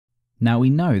Now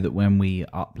we know that when we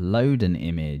upload an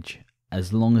image,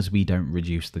 as long as we don't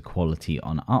reduce the quality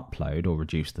on upload or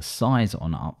reduce the size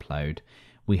on upload,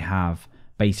 we have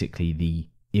basically the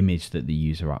image that the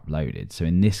user uploaded. So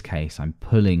in this case, I'm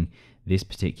pulling this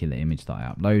particular image that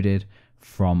I uploaded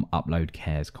from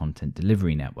Uploadcare's content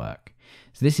delivery network.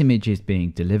 So this image is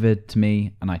being delivered to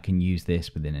me and I can use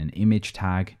this within an image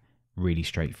tag, really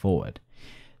straightforward.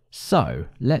 So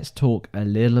let's talk a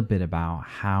little bit about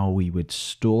how we would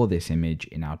store this image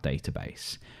in our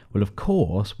database. Well, of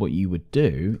course, what you would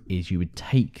do is you would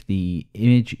take the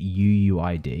image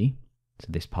UUID, so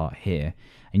this part here,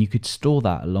 and you could store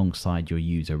that alongside your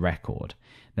user record.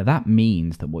 Now that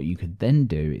means that what you could then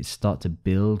do is start to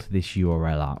build this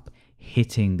URL up,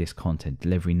 hitting this content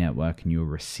delivery network, and you'll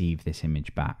receive this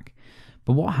image back.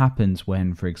 But what happens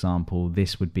when, for example,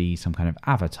 this would be some kind of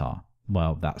avatar?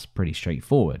 Well, that's pretty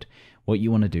straightforward. What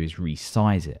you want to do is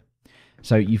resize it.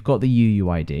 So you've got the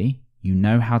UUID, you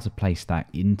know how to place that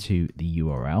into the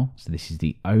URL. So this is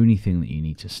the only thing that you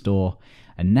need to store.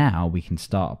 And now we can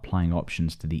start applying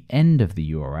options to the end of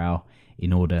the URL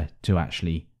in order to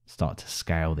actually start to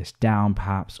scale this down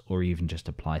perhaps, or even just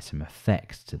apply some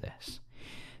effects to this.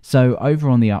 So over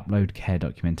on the Uploadcare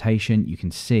documentation, you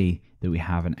can see that we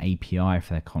have an API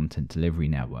for their content delivery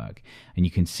network. And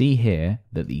you can see here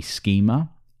that the schema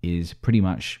is pretty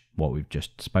much what we've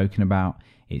just spoken about.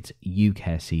 It's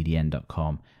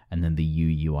ucarecdn.com and then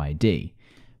the UUID.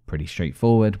 Pretty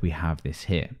straightforward, we have this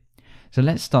here. So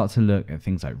let's start to look at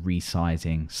things like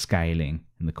resizing, scaling,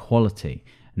 and the quality.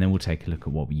 And then we'll take a look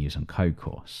at what we use on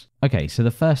Codecourse. Okay, so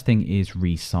the first thing is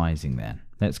resizing then.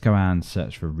 Let's go and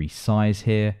search for resize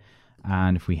here.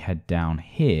 And if we head down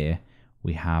here,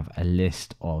 we have a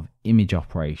list of image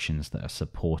operations that are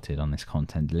supported on this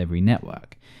content delivery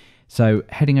network. So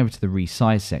heading over to the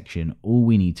resize section, all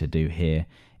we need to do here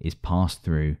is pass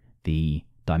through the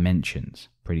dimensions.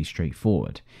 Pretty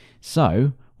straightforward.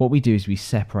 So what we do is we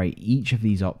separate each of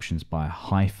these options by a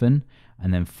hyphen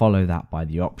and then follow that by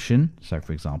the option. So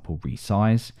for example,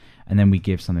 resize, and then we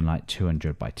give something like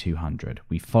 200 by 200.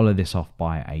 We follow this off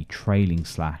by a trailing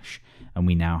slash, and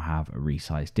we now have a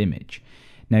resized image.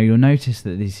 Now you'll notice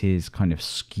that this is kind of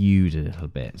skewed a little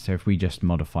bit. So if we just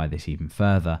modify this even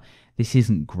further, this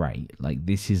isn't great. Like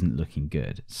this isn't looking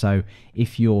good. So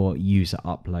if your user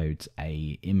uploads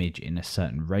a image in a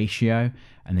certain ratio,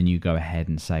 and then you go ahead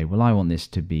and say, well, I want this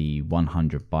to be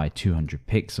 100 by 200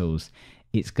 pixels,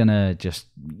 it's gonna just,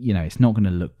 it's not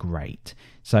gonna look great.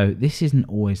 So this isn't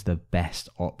always the best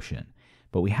option,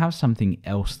 but we have something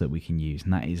else that we can use,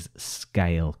 and that is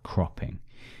scale cropping.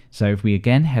 So if we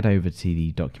again head over to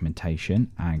the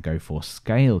documentation and go for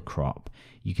scale crop,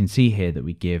 you can see here that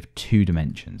we give 2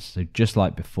 dimensions. So just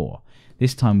like before,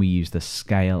 this time we use the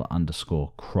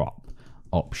scale_crop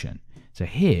option. So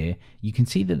here you can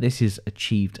see that this has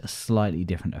achieved a slightly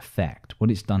different effect. What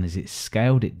it's done is it's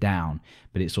scaled it down,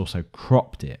 but it's also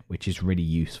cropped it, which is really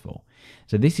useful.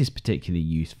 So this is particularly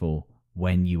useful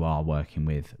when you are working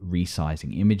with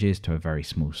resizing images to a very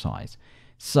small size.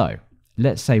 So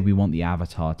let's say we want the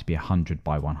avatar to be 100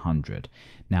 by 100.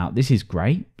 Now this is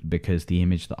great because the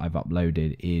image that I've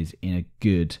uploaded is in a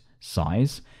good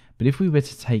size. But if we were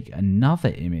to take another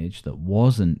image that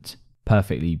wasn't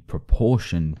perfectly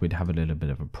proportioned, we'd have a little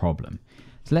bit of a problem.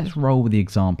 So let's roll with the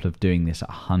example of doing this at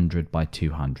 100 by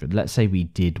 200. Let's say we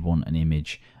did want an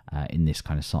image in this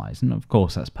kind of size. And of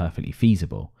course that's perfectly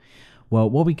feasible. Well,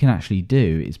 what we can actually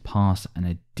do is pass an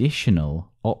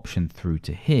additional option through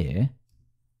to here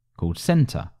called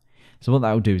center. So what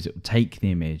that will do is it will take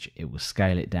the image, it will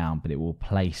scale it down, but it will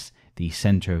place the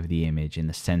center of the image in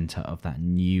the center of that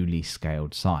newly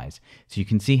scaled size. So you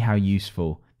can see how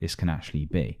useful this can actually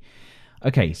be.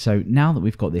 Okay, so now that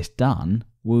we've got this done,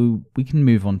 we can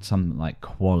move on to something like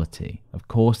quality. Of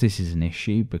course, this is an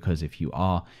issue because if you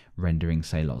are rendering,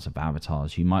 say, lots of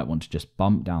avatars, you might want to just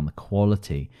bump down the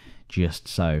quality just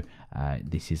so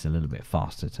this is a little bit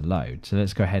faster to load. So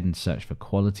let's go ahead and search for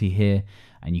quality here,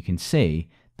 and you can see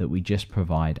that we just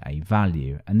provide a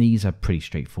value, and these are pretty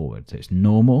straightforward. So it's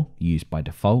normal, used by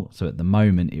default. So at the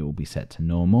moment it will be set to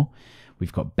normal.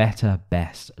 We've got better,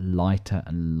 best, lighter,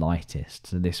 and lightest.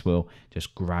 So this will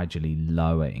just gradually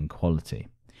lower in quality.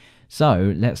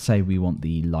 So let's say we want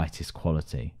the lightest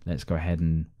quality. Let's go ahead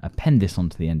and append this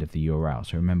onto the end of the URL.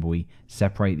 So remember, we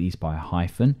separate these by a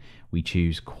hyphen. We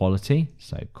choose quality,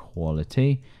 so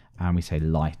quality, and we say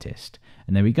lightest.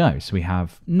 And there we go. So we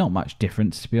have not much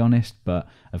difference, to be honest, but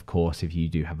of course, if you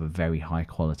do have a very high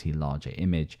quality, larger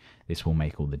image, this will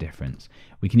make all the difference.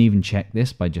 We can even check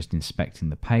this by just inspecting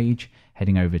the page,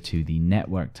 heading over to the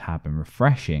network tab and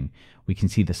refreshing. We can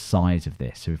see the size of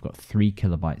this. So we've got 3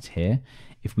 kilobytes here.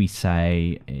 If we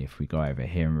go over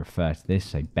here and refer to this,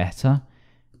 say better,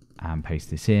 and paste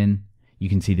this in, you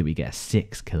can see that we get a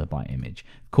 6 kilobyte image.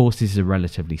 Of course, this is a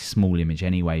relatively small image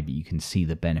anyway, but you can see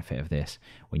the benefit of this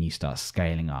when you start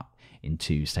scaling up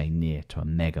into, say, near to a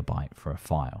megabyte for a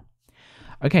file.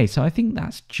 Okay, so I think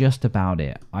that's just about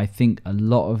it. I think a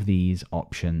lot of these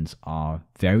options are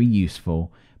very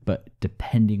useful, but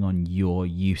depending on your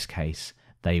use case,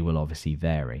 they will obviously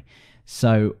vary.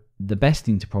 So the best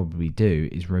thing to probably do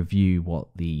is review what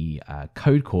the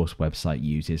Codecourse website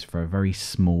uses for a very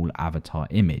small avatar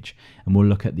image. And we'll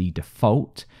look at the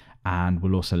default, and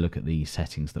we'll also look at the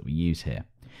settings that we use here.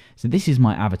 So this is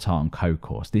my avatar on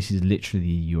Codecourse. This is literally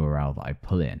the URL that I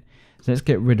pull in. So let's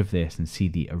get rid of this and see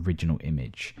the original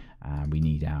image. We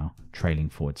need our trailing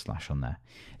 / on there.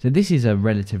 So this is a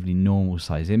relatively normal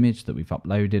size image that we've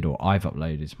uploaded, or I've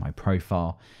uploaded to my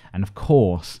profile. And of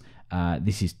course,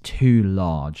 this is too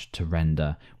large to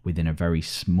render within a very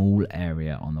small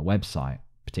area on the website,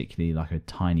 particularly like a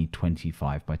tiny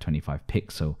 25 by 25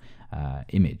 pixel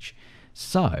image.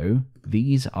 So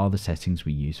these are the settings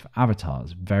we use for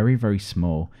avatars. Very, very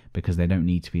small, because they don't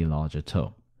need to be large at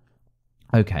all.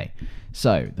 Okay,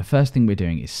 so the first thing we're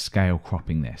doing is scale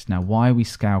cropping this. Now, why are we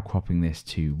scale cropping this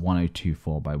to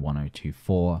 1024 by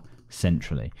 1024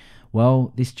 centrally?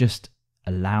 Well, this just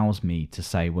allows me to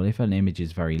say, well, if an image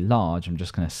is very large, I'm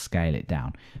just going to scale it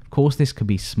down. Of course, this could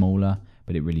be smaller,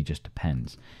 but it really just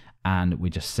depends. And we're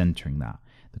just centering that.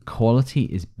 The quality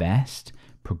is best.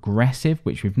 Progressive,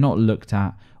 which we've not looked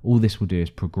at, all this will do is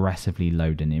progressively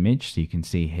load an image. So you can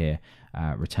see here,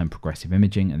 return progressive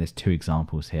imaging, and there's 2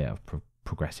 examples here of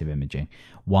progressive imaging.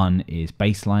 One is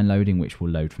baseline loading, which will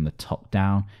load from the top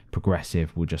down.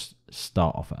 Progressive will just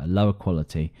start off at a lower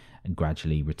quality and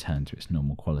gradually return to its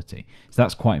normal quality. So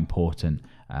that's quite important,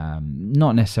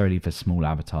 not necessarily for small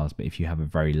avatars, but if you have a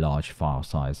very large file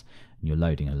size and you're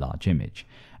loading a large image.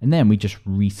 And then we just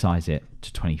resize it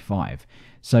to 25.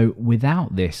 So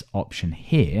without this option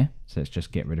here, so let's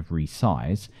just get rid of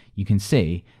resize, you can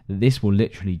see that this will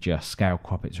literally just scale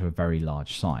crop it to a very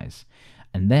large size.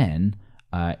 And then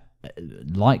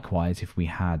likewise, if we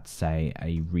had, say,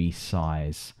 a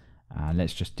resize,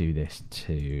 let's just do this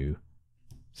to,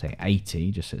 say,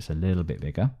 80, just so it's a little bit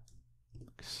bigger.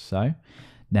 So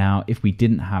now if we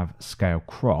didn't have scale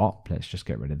crop, let's just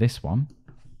get rid of this one.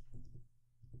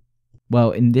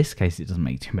 Well, in this case, it doesn't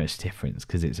make too much difference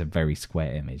because it's a very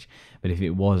square image. But if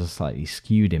it was a slightly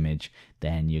skewed image,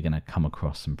 then you're going to come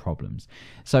across some problems.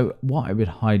 So what I would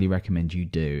highly recommend you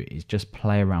do is just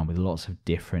play around with lots of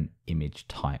different image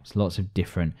types, lots of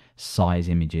different size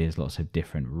images, lots of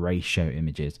different ratio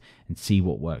images, and see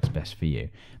what works best for you.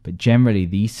 But generally,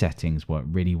 these settings work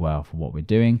really well for what we're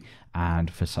doing.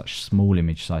 And for such small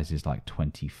image sizes like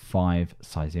 25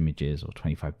 size images or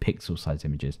 25 pixel size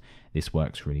images, this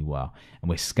works really well. And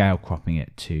we're scale cropping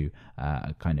it to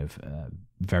a kind of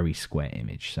very square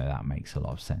image, so that makes a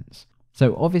lot of sense.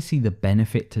 So obviously the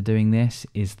benefit to doing this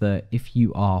is that if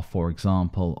you are, for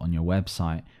example, on your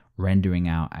website rendering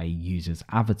out a user's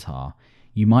avatar,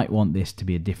 you might want this to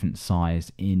be a different size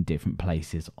in different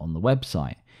places on the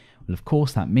website. Well, of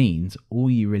course, that means all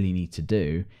you really need to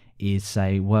do is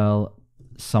say, well,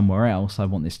 somewhere else I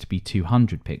want this to be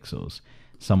 200 pixels.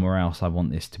 Somewhere else I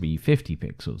want this to be 50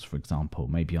 pixels, for example,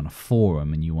 maybe on a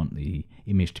forum and you want the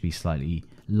image to be slightly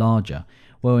larger.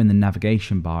 Well, in the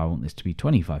navigation bar, I want this to be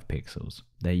 25 pixels.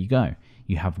 There you go.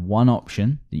 You have one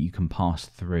option that you can pass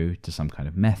through to some kind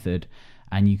of method,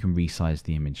 and you can resize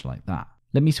the image like that.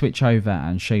 Let me switch over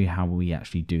and show you how we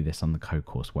actually do this on the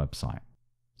Codecourse website.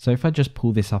 So if I just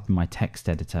pull this up in my text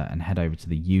editor and head over to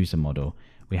the user model,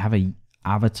 we have a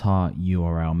avatar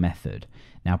URL method.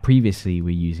 Now previously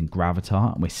we're using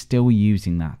Gravatar, and we're still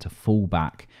using that to fall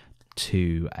back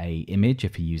to a image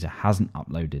if a user hasn't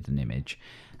uploaded an image.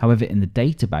 However, in the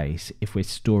database, if we're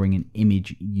storing an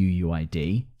image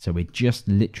UUID, so we're just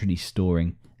literally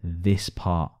storing this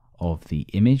part of the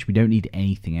image, we don't need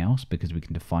anything else because we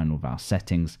can define all of our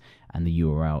settings and the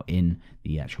URL in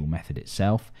the actual method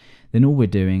itself. Then all we're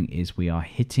doing is we are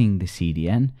hitting the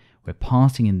CDN, we're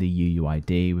passing in the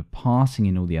UUID, we're passing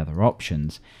in all the other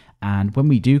options. And when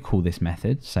we do call this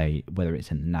method, say whether it's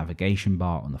in the navigation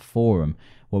bar on the forum,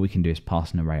 what we can do is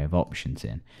pass an array of options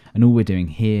in. And all we're doing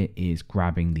here is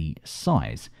grabbing the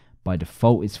size, By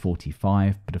default it's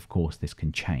 45, but of course this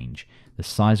can change. The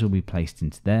size will be placed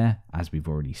into there, as we've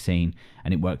already seen,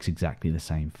 and it works exactly the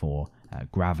same for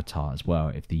Gravatar as well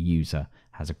if the user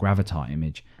has a Gravatar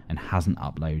image and hasn't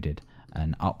uploaded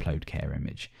an Uploadcare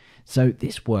image. So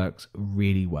this works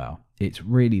really well. It's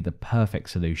really the perfect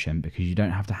solution because you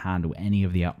don't have to handle any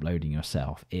of the uploading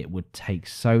yourself. It would take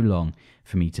so long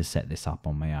for me to set this up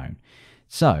on my own.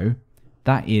 So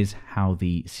that is how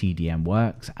the CDN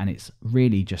works, and it's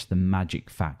really just the magic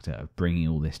factor of bringing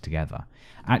all this together.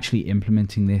 Actually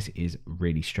implementing this is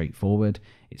really straightforward.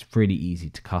 It's really easy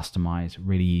to customize,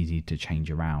 really easy to change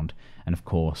around. And of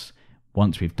course,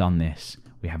 once we've done this,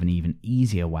 we have an even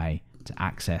easier way to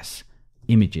access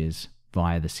images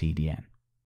via the CDN.